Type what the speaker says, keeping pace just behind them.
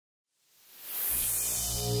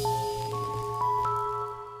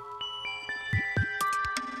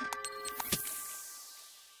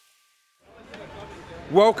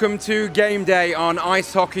Welcome to Game Day on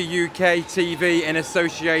Ice Hockey UK TV in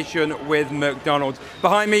association with McDonald's.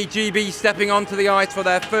 Behind me, GB stepping onto the ice for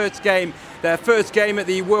their first game at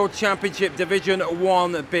the World Championship Division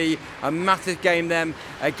 1B. A massive game then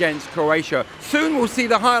against Croatia. Soon we'll see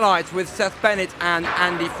the highlights with Seth Bennett and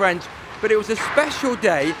Andy French, but it was a special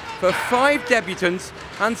day for 5 debutants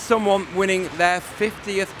and someone winning their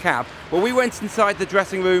 50th cap. Well, we went inside the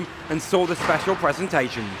dressing room and saw the special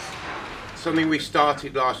presentations. Something we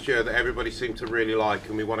started last year that everybody seemed to really like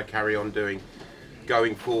and we want to carry on doing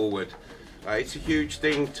going forward. It's a huge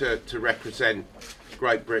thing to represent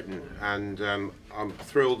Great Britain, and I'm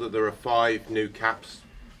thrilled that there are 5 new caps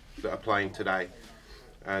that are playing today.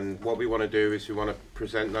 And what we want to do is we want to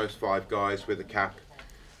present those 5 guys with a cap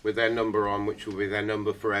with their number on, which will be their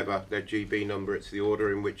number forever, their GB number. It's the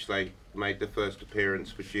order in which they made their first appearance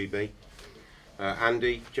for GB.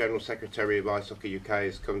 Andy, General Secretary of Ice Hockey UK,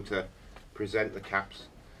 has come to present the caps.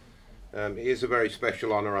 It is a very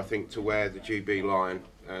special honour, I think, to wear the GB Lion,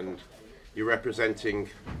 and you're representing,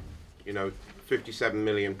 57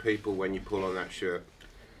 million people when you pull on that shirt,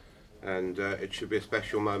 and it should be a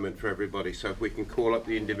special moment for everybody. So if we can call up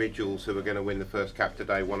the individuals who are going to win the first cap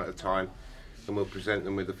today one at a time, and we'll present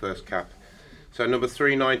them with the first cap. So number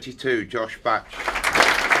 392, Josh Batch.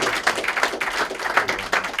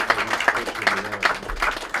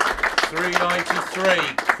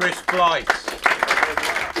 393, Chris Blythe.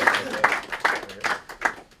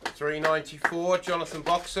 394, Jonathan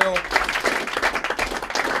Boxill.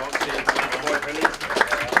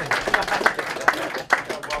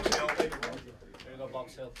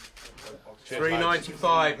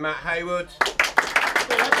 395, Matt Hayward.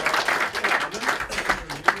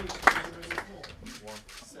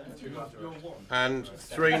 And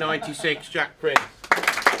 396, Jack Prince.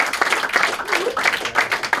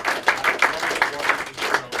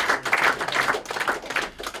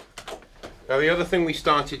 Now, the other thing we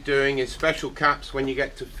started doing is special caps when you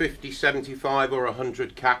get to 50, 75 or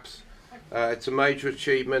 100 caps. It's a major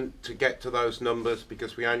achievement to get to those numbers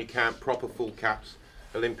because we only count proper full caps,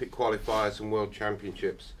 Olympic qualifiers and World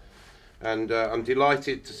Championships. And I'm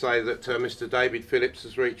delighted to say that Mr. David Phillips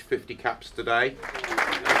has reached 50 caps today.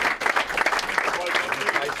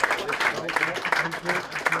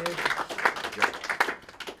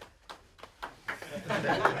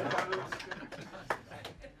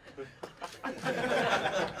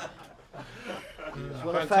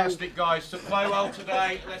 Fantastic guys, to play well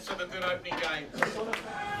today. Let's have a good opening game.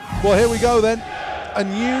 Well, here we go then. A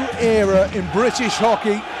new era in British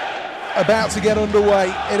hockey about to get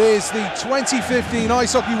underway. It is the 2015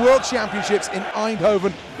 Ice Hockey World Championships in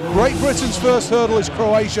Eindhoven. Great Britain's first hurdle is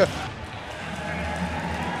Croatia.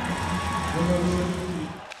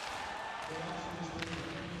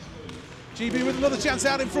 GB with another chance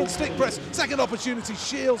out in front, stick press. Second opportunity,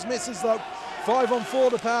 Shields misses though.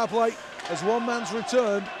 5-on-4 the power play as one man's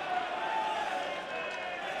returned.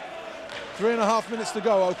 3.5 minutes to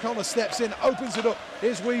go. O'Connor steps in, opens it up.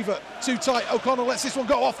 Here's Weaver, too tight. O'Connor lets this one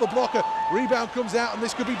go off the blocker. Rebound comes out and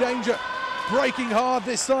this could be danger. Breaking hard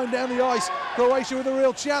this time down the ice. Croatia with a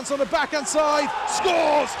real chance on the backhand side.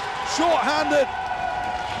 Scores! Short-handed.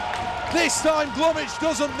 This time Glumich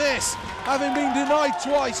doesn't miss, having been denied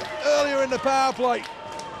twice earlier in the power play.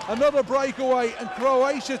 Another breakaway and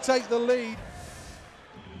Croatia take the lead.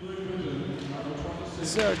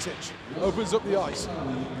 Zertic opens up the ice.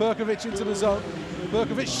 Perkovic into the zone.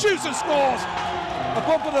 Perkovic shoots and scores! A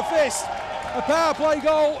bump of the fist. A power play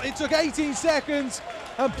goal. It took 18 seconds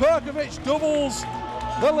and Perkovic doubles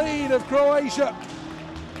the lead of Croatia.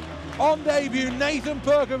 On debut, Nathan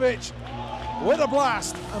Perkovic with a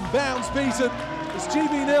blast and bounds beaten. It's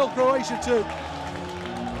GB 0, Croatia 2.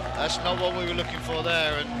 That's not what we were looking for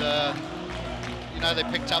there, and they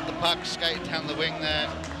picked up the puck, skated down the wing there,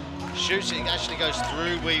 shoots it, actually goes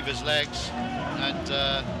through Weaver's legs, and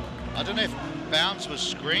I don't know if bounce was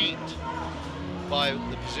screened by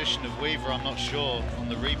the position of Weaver, I'm not sure. On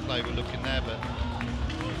the replay we're looking there, but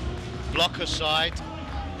blocker side,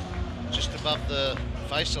 just above the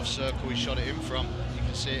face-off circle we shot it in from. You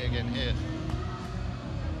can see it again here.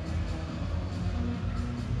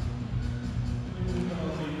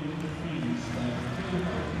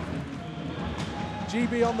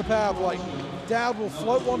 GB on the power play. Dowd will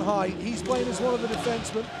float one high. He's playing as one of the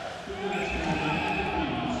defensemen.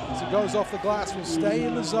 As it goes off the glass, will stay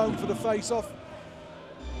in the zone for the face-off.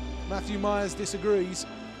 Matthew Myers disagrees.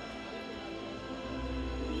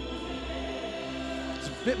 There's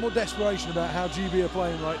a bit more desperation about how GB are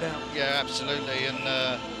playing right now. Yeah, absolutely, and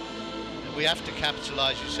we have to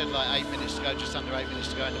capitalise. You said like 8 minutes to go, just under 8 minutes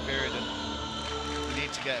to go in the period, and we need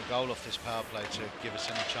need to get a goal off this power play to give us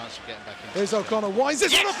any chance of getting back into Here's this O'Connor, game. winds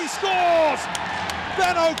this one up, he scores!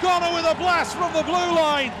 Ben O'Connor with a blast from the blue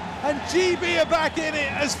line, and GB are back in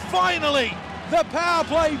it as finally the power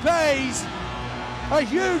play pays. A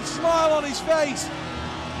huge smile on his face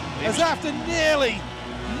as after nearly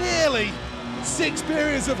 6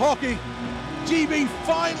 periods of hockey, GB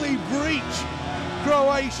finally breach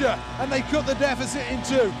Croatia and they cut the deficit in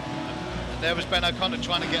 2. And there was Ben O'Connor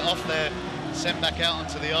trying to get off there, sent back out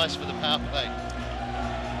onto the ice for the power play.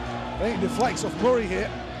 I think he deflects off Murray here.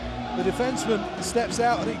 The defenseman steps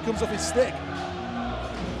out and it comes off his stick.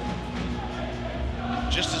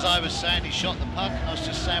 Just as I was saying, he shot the puck, and I was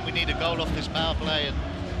just saying we need a goal off this power play, and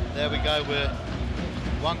there we go. We're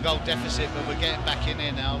 1 goal deficit, but we're getting back in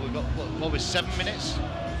here now. We've got, what was 7 minutes?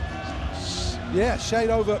 Yeah, shade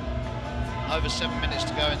over. Over 7 minutes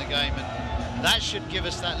to go in the game, and that should give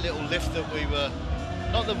us that little lift that we were,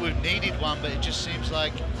 not that we needed one, but it just seems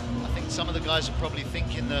like, I think some of the guys are probably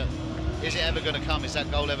thinking that, is it ever going to come? Is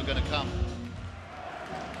that goal ever going to come?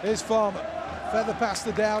 Here's Farmer, feather past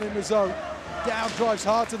the Down in the zone. Down drives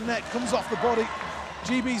hard to the net, comes off the body.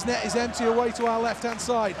 GB's net is empty away to our left-hand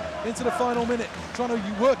side. Into the final minute, trying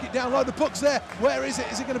to work it down low. The puck's there. Where is it?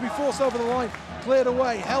 Is it going to be forced over the line? Cleared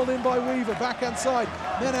away, held in by Weaver, backhand side.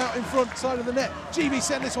 Men out in front, side of the net. GB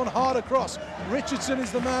sent this one hard across. Richardson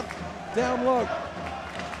is the man down low.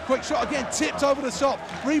 Quick shot again, tipped over the top.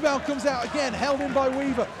 Rebound comes out again, held in by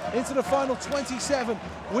Weaver. Into the final 27.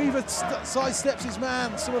 Weaver sidesteps his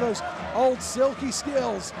man. Some of those old silky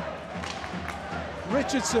skills.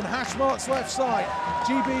 Richardson, hash marks left side.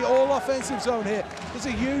 GB all offensive zone here. There's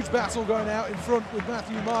a huge battle going out in front with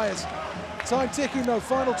Matthew Myers. Time ticking though,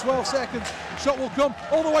 final 12 seconds. Shot will come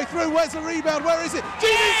all the way through. Where's the rebound? Where is it?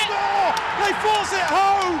 GB score! They force it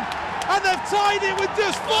home! And they've tied it with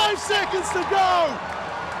just 5 seconds to go!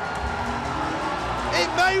 It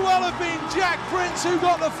may well have been Jack Prince who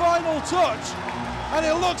got the final touch. And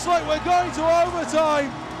it looks like we're going to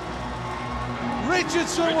overtime.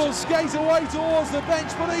 Richardson will skate away towards the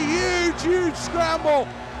bench, but a huge scramble.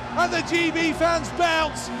 And the GB fans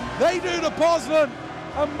bounce. They do to Poznan,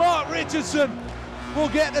 and Mark Richardson will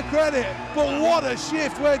get the credit. But what a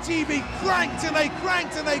shift where GB cranked and they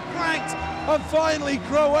cranked and they cranked. And finally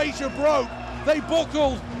Croatia broke. They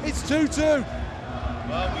buckled. It's 2-2.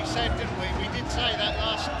 Well, we said, didn't we? We did say that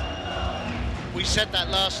last... We said that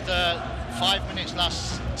last 5 minutes,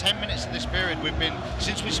 last 10 minutes of this period, we've been,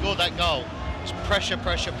 since we scored that goal, it's pressure.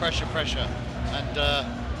 And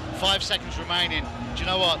 5 seconds remaining. Do you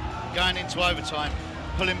know what? Going into overtime,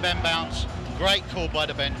 pulling Ben Bounce. Great call by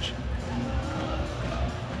the bench.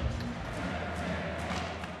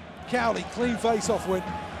 Cowley, clean face-off win.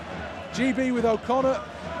 GB with O'Connor,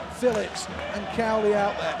 Phillips, and Cowley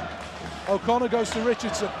out there. O'Connor goes to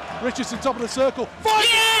Richardson. Richardson top of the circle.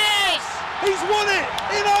 Yes! He's won it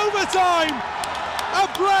in overtime. A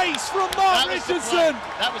brace from Mark Richardson.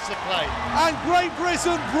 That was the play. And Great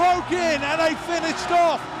Britain broke in and they finished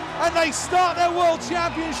off. And they start their World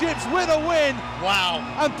Championships with a win. Wow.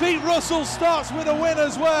 And Pete Russell starts with a win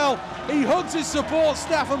as well. He hugs his support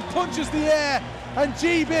staff and punches the air. And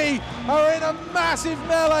GB are in a massive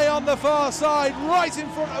melee on the far side, right in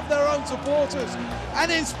front of their own supporters.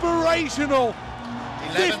 An inspirational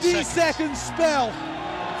 50-second spell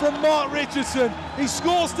from Mark Richardson. He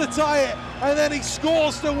scores to tie it, and then he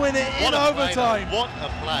scores to win it in overtime. What a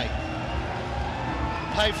play.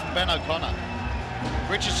 Play from Ben O'Connor.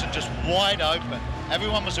 Richardson just wide open.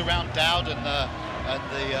 Everyone was around Dowd and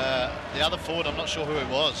the other forward, I'm not sure who it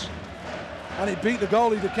was. And it beat the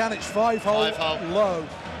goalie, Dukanic, 5-hole low.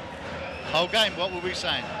 Whole game, what were we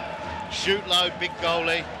saying? Shoot low, big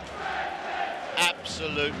goalie.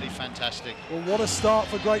 Absolutely fantastic. Well, what a start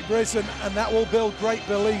for Great Britain, and that will build great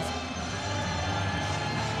belief.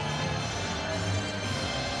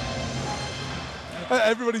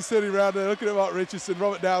 Everybody's sitting around there looking at Mark Richardson.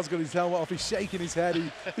 Robert Dow's got his helmet off. He's shaking his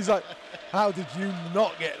head. He's like, how did you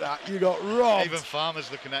not get that? You got robbed. Even Farmer's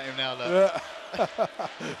looking at him now, though.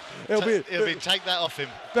 He'll be take that off him.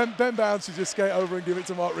 Ben Bounce should just skate over and give it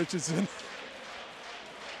to Mark Richardson.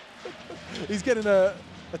 He's getting a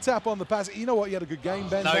tap on the pass. You know what? He had a good game,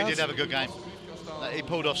 Ben. No, Bounce. he did have a good game. He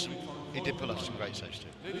did pull off some great saves too.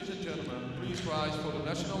 Ladies and gentlemen, please rise for the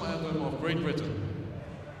national anthem of Great Britain.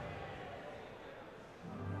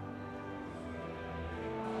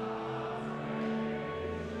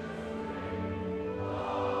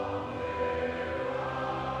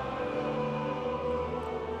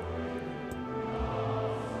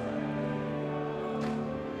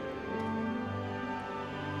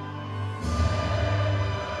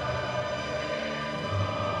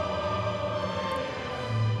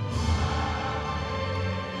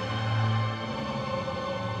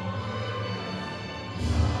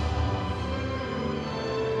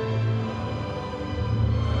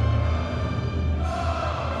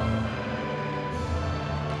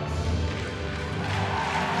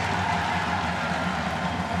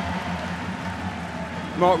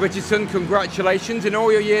 Mark Richardson, congratulations. In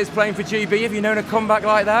all your years playing for GB, have you known a comeback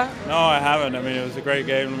like that? No, I haven't. I mean, it was a great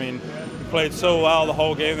game. I mean, we played so well the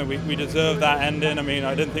whole game that we deserved that ending. I mean,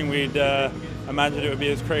 I didn't think we'd imagined it would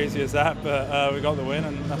be as crazy as that, but we got the win,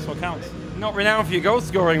 and that's what counts. Not renowned for your goal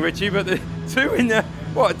scoring, Richie, but the two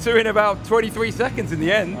in about 23 seconds in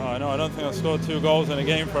the end. Oh, no, I don't think I scored 2 goals in a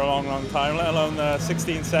game for a long, long time, let alone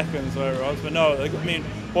 16 seconds, whatever it was. But no, I mean,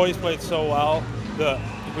 boys played so well that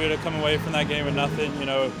if we would have come away from that game with nothing, you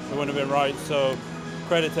know, it wouldn't have been right. So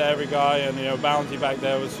credit to every guy, and you know, Bounty back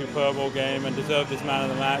there was a superb all game and deserved his man of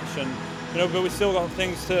the match. And you know, but we still got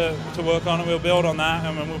things to work on, and we'll build on that,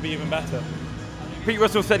 and we'll be even better. Pete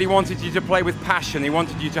Russell said he wanted you to play with passion. He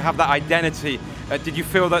wanted you to have that identity. Did you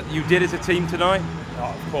feel that you did as a team tonight?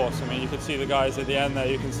 Oh, of course. I mean, you could see the guys at the end there.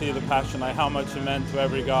 You can see the passion, like how much it meant to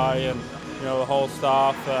every guy, and you know, the whole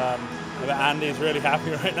staff. Andy's really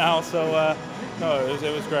happy right now, so no,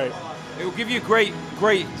 it was great. It will give you great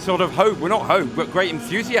sort of hope. Well, not hope, but great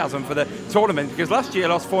enthusiasm for the tournament, because last year you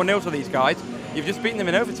lost 4-0 to these guys. You've just beaten them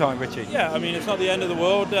in overtime, Richie. Yeah, I mean, it's not the end of the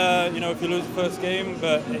world, you know, if you lose the first game,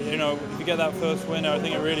 but, you know, if you get that first win, I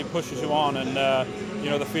think it really pushes you on, and, you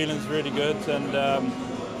know, the feeling's really good, and,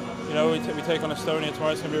 you know, we take on Estonia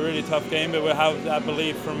tomorrow. It's going to be a really tough game, but we'll have that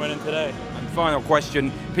belief from winning today. And final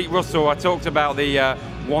question, Pete Russell, I talked about the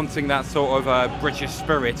wanting that sort of British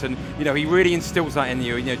spirit, and, you know, he really instills that in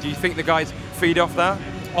you. You know, do you think the guys feed off that?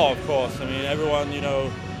 Oh, of course. I mean, everyone, you know,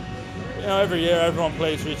 every year everyone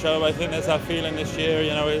plays for each other. I think there's that feeling this year.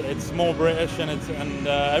 You know, it's more British, and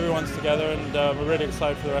everyone's together, and we're really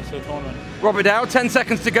excited for the rest of the tournament. Robert Dow, 10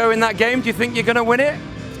 seconds to go in that game. Do you think you're going to win it?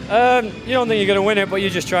 You don't think you're going to win it, but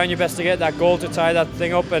you're just trying your best to get that goal to tie that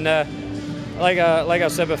thing up. And like I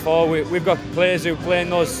said before, we've got players who play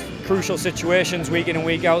in those crucial situations week in and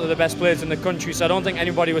week out. They're the best players in the country, so I don't think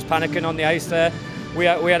anybody was panicking on the ice there. We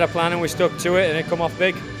had a plan and we stuck to it, and it come off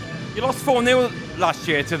big. You lost 4-0 last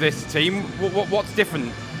year to this team. What's different?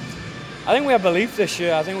 I think we have belief this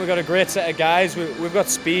year. I think we've got a great set of guys. We've got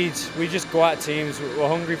speed. We just go at teams. We're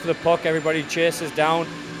hungry for the puck. Everybody chases down.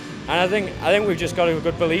 And I think we've just got a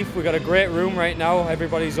good belief. We've got a great room right now.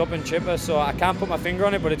 Everybody's up and chipper, so I can't put my finger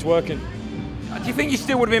on it, but it's working. Do you think you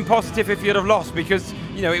still would have been positive if you'd have lost? Because,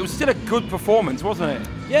 you know, it was still a good performance, wasn't it?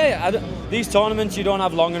 Yeah, these tournaments, you don't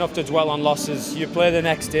have long enough to dwell on losses. You play the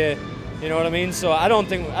next day. You know what I mean? So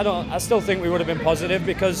I still think we would have been positive,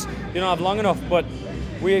 because you don't have long enough. But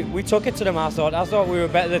we took it to them. I thought we were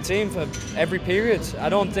better the team for every period. I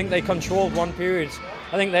don't think they controlled one period.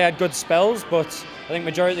 I think they had good spells, but I think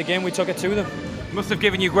majority of the game we took it to them. Must have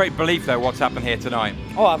given you great belief though, what's happened here tonight.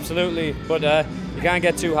 Oh, absolutely. But you can't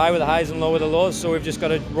get too high with the highs and low with the lows. So we've just got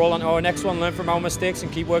to roll on to our next one, learn from our mistakes,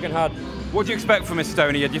 and keep working hard. What do you expect from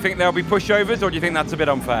Estonia? Do you think there'll be pushovers, or do you think that's a bit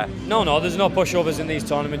unfair? No, there's no pushovers in these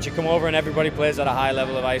tournaments. You come over and everybody plays at a high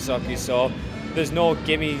level of ice hockey, so there's no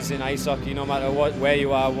gimmies in ice hockey, no matter where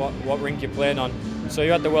you are, what rink you're playing on. So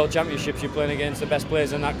you're at the World Championships, you're playing against the best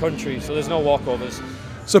players in that country, so there's no walkovers.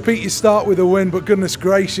 So Pete, you start with a win, but goodness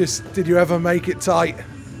gracious, did you ever make it tight?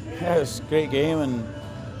 Yeah, it was a great game, and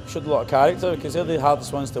showed a lot of character, because they're the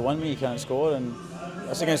hardest ones to win when you can't score, and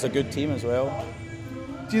that's against a good team as well.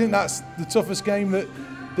 Do you think that's the toughest game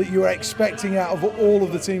that you were expecting out of all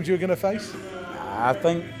of the teams you were going to face? I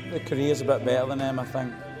think the Korea's a bit better than them, I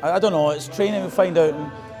think. I don't know, it's training, we'll find out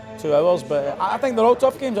in 2 hours, but I think they're all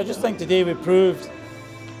tough games. I just think today we proved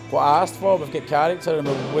what I asked for. We've got character, and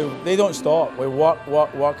they don't stop. We work,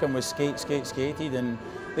 and we skated, and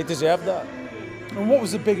they deserve that. And what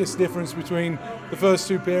was the biggest difference between the first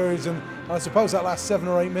 2 periods and I suppose that last 7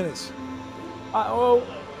 or 8 minutes? Well,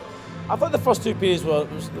 I thought the first 2 periods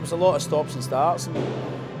there was a lot of stops and starts. And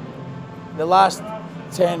the last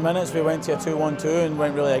 10 minutes we went to a 2-1-2 and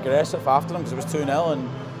went really aggressive after them, because it was 2-0,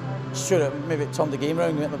 and sure, maybe it turned the game around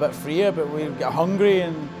and went a bit freer, but we got hungry,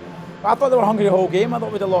 and I thought they were hungry the whole game. I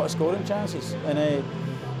thought we had a lot of scoring chances, and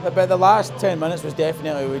but the last 10 minutes was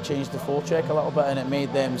definitely we changed the forecheck a little bit, and it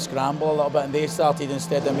made them scramble a little bit, and they started,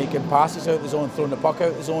 instead of making passes out the zone, throwing the puck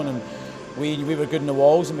out the zone, and we were good in the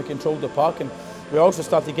walls and we controlled the puck, and we also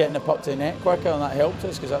started getting the puck to the net quicker, and that helped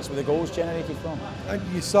us, because that's where the goals generated from. And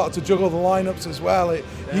you started to juggle the lineups as well.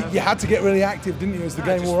 You had to get really active, didn't you, as the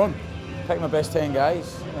game wore on? Pick my best 10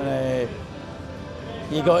 guys, and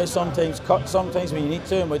you got to sometimes cut sometimes when you need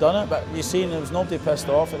to, and we've done it, but you've seen there was nobody pissed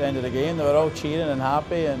off at the end of the game. They were all cheering and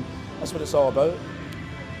happy, and that's what it's all about.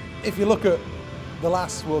 If you look at the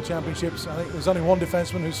last World Championships, I think there was only one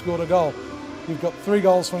defenseman who scored a goal. You've got 3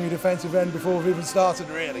 goals from your defensive end before we've even started,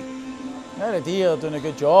 really. Yeah, the D are doing a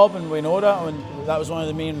good job, and we know that, and that was one of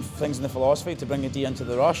the main things in the philosophy, to bring the D into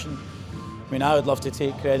the rush. And I mean, I would love to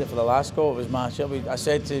take credit for the last goal. It was my shot. I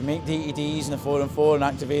said to make DTDs in the 4-on-4 and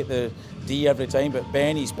activate the D every time, but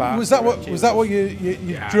Benny's pass. Was that what you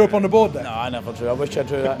drew up on the board then? No, I never drew. I wish I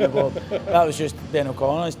drew that on the board. That was just Ben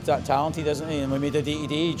O'Connor. He's that talented, isn't he? And we made a DTD,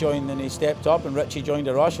 he joined and he stepped up, and Richie joined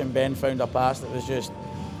the rush, and Ben found a pass that was just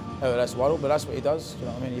out of this world. But that's what he does. You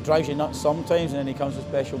know what I mean? He drives you nuts sometimes, and then he comes with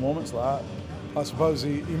special moments like that. I suppose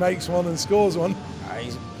he makes one and scores one.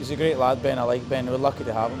 He's a great lad, Ben. I like Ben. We're lucky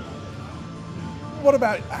to have him. What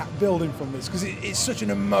about building from this? Because it's such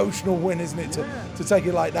an emotional win, isn't it, to take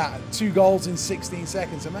it like that? 2 goals in 16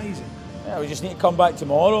 seconds, amazing. Yeah, we just need to come back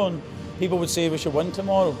tomorrow, and people would say we should win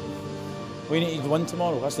tomorrow. We need to win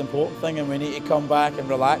tomorrow, that's the important thing, and we need to come back and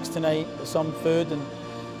relax tonight with some food and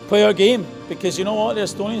play our game, because you know what, the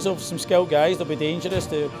Estonians have some skilled guys, they'll be dangerous,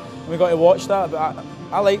 and we've got to watch that. But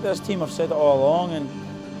I like this team, I've said it all along, and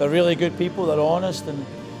they're really good people, they're honest, and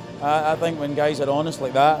I think when guys are honest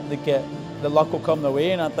like that, the luck will come their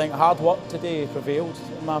way, and I think hard work today prevailed,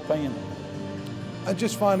 in my opinion. And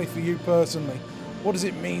just finally, for you personally, what does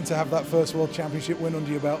it mean to have that first World Championship win under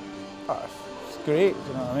your belt? It's great,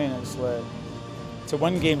 you know what I mean? It's like, to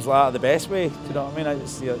win games like that the best way, you know what I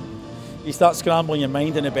mean? You start scrambling your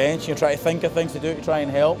mind on the bench, you try to think of things to do to try and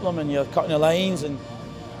help them, and you're cutting the lines, and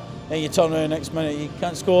then you turn around the next minute, you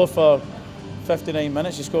can't score for 59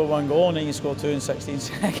 minutes, you score 1 goal, and then you score 2 in 16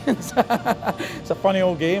 seconds. It's a funny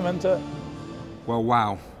old game, isn't it? Well,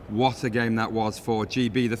 wow, what a game that was for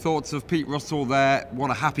GB. The thoughts of Pete Russell there, what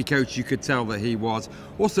a happy coach you could tell that he was.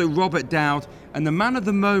 Also Robert Dowd, and the man of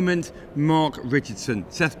the moment, Mark Richardson.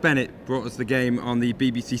 Seth Bennett brought us the game on the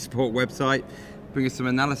BBC Sport website. Bring us some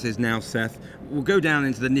analysis now, Seth. We'll go down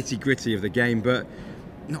into the nitty-gritty of the game, but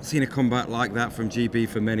not seen a comeback like that from GB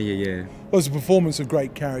for many a year. It was a performance of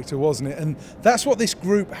great character, wasn't it? And that's what this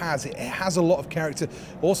group has. It has a lot of character,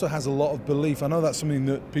 also has a lot of belief. I know that's something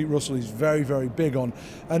that Pete Russell is very, very big on.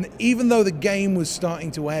 And even though the game was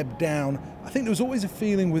starting to ebb down, I think there was always a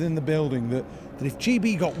feeling within the building that if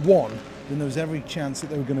GB got one, then there was every chance that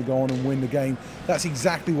they were going to go on and win the game. That's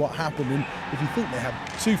exactly what happened. And if you think they had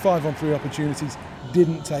 2 5-on-3 opportunities,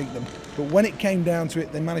 didn't take them. But when it came down to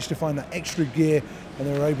it, they managed to find that extra gear, and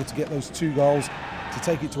they were able to get those 2 goals to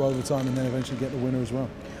take it to overtime and then eventually get the winner as well.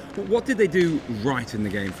 What did they do right in the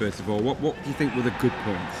game, first of all? What do you think were the good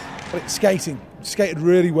points? Well, skating. Skated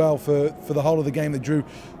really well for the whole of the game. They drew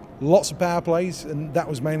lots of power plays, and that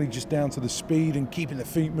was mainly just down to the speed and keeping the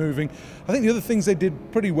feet moving. I think the other things they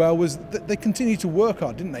did pretty well was that they continued to work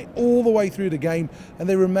hard, didn't they? All the way through the game, and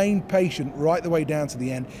they remained patient right the way down to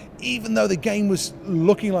the end. Even though the game was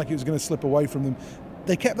looking like it was going to slip away from them,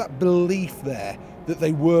 they kept that belief there that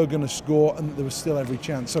they were going to score and that there was still every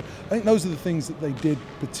chance. So I think those are the things that they did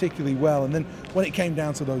particularly well. And then when it came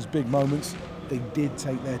down to those big moments, they did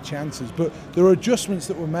take their chances. But there are adjustments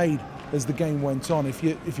that were made as the game went on. If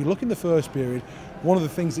you look in the first period, one of the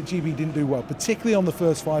things that GB didn't do well, particularly on the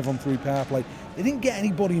first 5-on-3 power play, they didn't get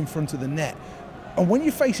anybody in front of the net. And when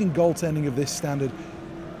you're facing goaltending of this standard,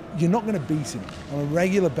 you're not going to beat him on a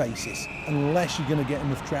regular basis unless you're going to get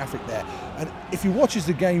enough traffic there. And if you watch as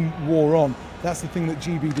the game wore on, that's the thing that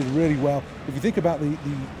GB did really well. If you think about the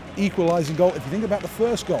equalising goal, if you think about the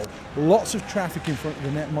first goal, lots of traffic in front of the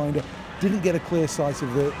netminder, didn't get a clear sight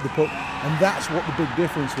of the puck, and that's what the big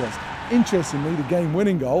difference was. Interestingly, the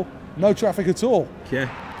game-winning goal, no traffic at all.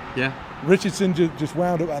 Yeah. Richardson just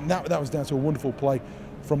wound up, and that was down to a wonderful play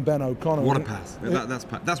from Ben O'Connor. What a pass.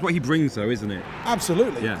 That's what he brings, though, isn't it?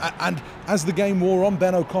 Absolutely. Yeah. And as the game wore on,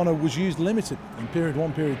 Ben O'Connor was used limited in period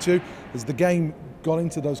 1, period 2. As the game got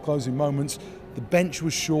into those closing moments, the bench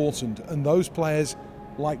was shortened, and those players,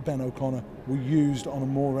 like Ben O'Connor, were used on a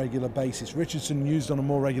more regular basis. Richardson used on a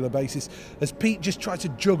more regular basis, as Pete just tried to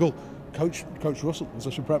juggle Coach Russell, as I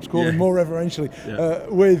should perhaps call him more reverentially,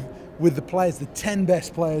 with the players, the 10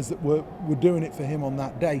 best players that were doing it for him on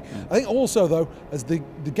that day. I think also, though, as the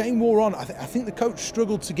game wore on, I think the coach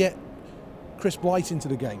struggled to get Chris Blight into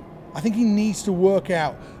the game. I think he needs to work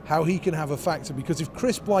out how he can have a factor, because if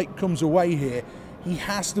Chris Blight comes away here, he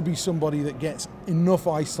has to be somebody that gets enough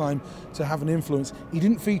ice time to have an influence. He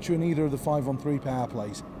didn't feature in either of the 5-on-3 power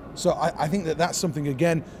plays. So I think that's something,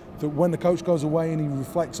 again, that when the coach goes away and he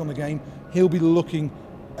reflects on the game, he'll be looking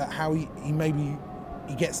at how he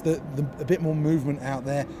gets a bit more movement out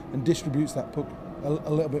there and distributes that puck a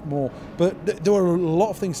little bit more. But there were a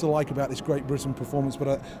lot of things to like about this Great Britain performance, but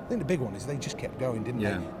I think the big one is they just kept going, didn't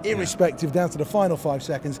they? Irrespective, down to the final 5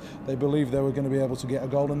 seconds, they believed they were going to be able to get a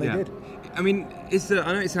goal, and they did. I mean,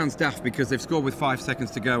 I know it sounds daft because they've scored with 5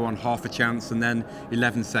 seconds to go on half a chance and then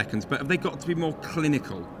 11 seconds, but have they got to be more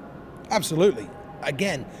clinical? Absolutely.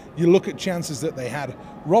 again, you look at chances that they had.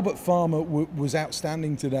 Robert Farmer was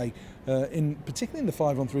outstanding today, particularly in the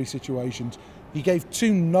 5-on-3 situations. He gave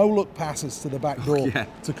 2 no-look passes to the back door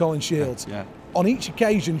to Colin Shields. On each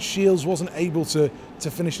occasion, Shields wasn't able to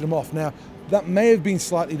finish them off. Now, that may have been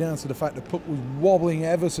slightly down to the fact the puck was wobbling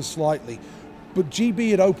ever so slightly, but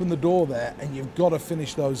GB had opened the door there, and you've got to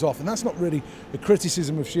finish those off. And that's not really a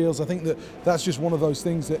criticism of Shields. I think that's just one of those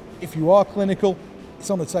things that if you are clinical, it's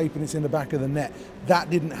on the tape and it's in the back of the net. That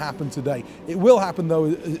didn't happen today. It will happen, though,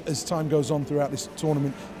 as time goes on throughout this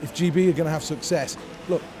tournament. If GB are going to have success,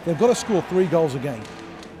 look, they've got to score 3 goals a game.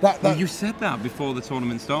 Well, you said that before the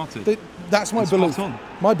tournament started. That's my belief.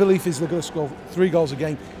 My belief is they're going to score 3 goals a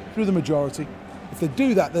game through the majority. If they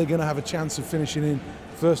do that, they're going to have a chance of finishing in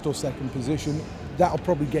first or second position. That'll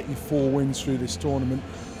probably get you 4 wins through this tournament.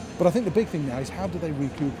 But I think the big thing now is how do they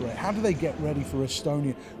recuperate? How do they get ready for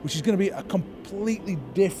Estonia, which is going to be a completely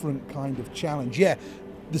different kind of challenge? Yeah,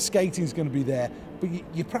 the skating's going to be there, but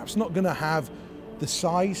you're perhaps not going to have the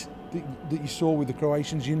size that you saw with the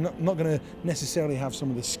Croatians. You're not going to necessarily have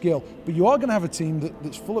some of the skill, but you are going to have a team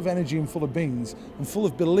that's full of energy and full of beans and full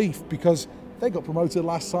of belief because they got promoted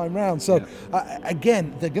last time round. So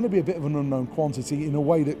again, they're going to be a bit of an unknown quantity in a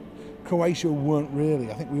way that Croatia weren't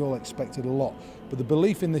really. I think we all expected a lot. But the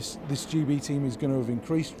belief in this GB team is going to have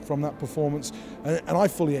increased from that performance. And I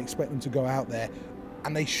fully expect them to go out there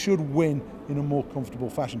and they should win in a more comfortable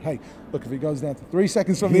fashion. Hey, look, if it goes down to 3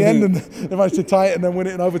 seconds from the end and they manage to tie it and then win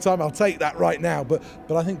it in overtime, I'll take that right now. But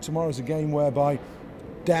I think tomorrow's a game whereby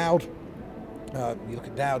Dowd, you look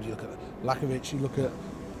at Dowd, you look at Lakovic, you look at,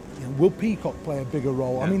 will Peacock play a bigger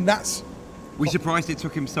role? I mean, that's... Were you surprised it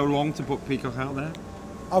took him so long to put Peacock out there?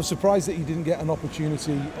 I was surprised that he didn't get an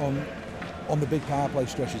opportunity on the big power play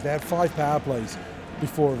stretches. They had 5 power plays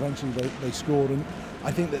before eventually they scored, and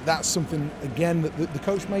I think that's something, again, that the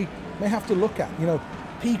coach may have to look at.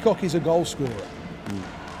 Peacock is a goal scorer.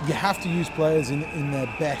 You have to use players in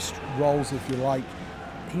their best roles, if you like.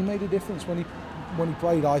 He made a difference when he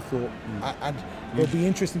played, I thought, and it'll be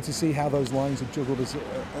interesting to see how those lines are juggled as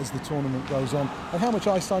the tournament goes on and how much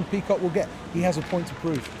ice time Peacock will get. He has a point to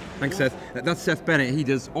prove. Thanks, Seth. That's Seth Bennett. He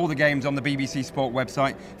does all the games on the BBC Sport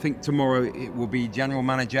website. I think tomorrow it will be General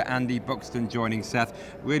Manager Andy Buxton joining Seth.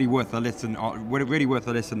 Really worth a listen on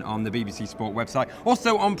the BBC Sport website.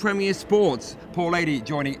 Also on Premier Sports, Paul Lady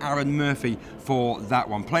joining Aaron Murphy for that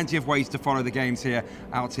one. Plenty of ways to follow the games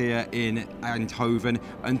out here in Eindhoven,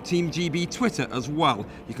 and Team GB Twitter as well.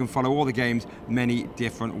 You can follow all the games many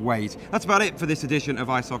different ways. That's about it for this edition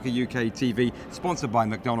of Ice Hockey UK TV, sponsored by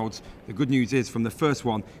McDonald's. The good news is from the first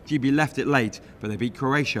one, GB left it late, but they beat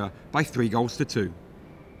Croatia by 3 goals to 2.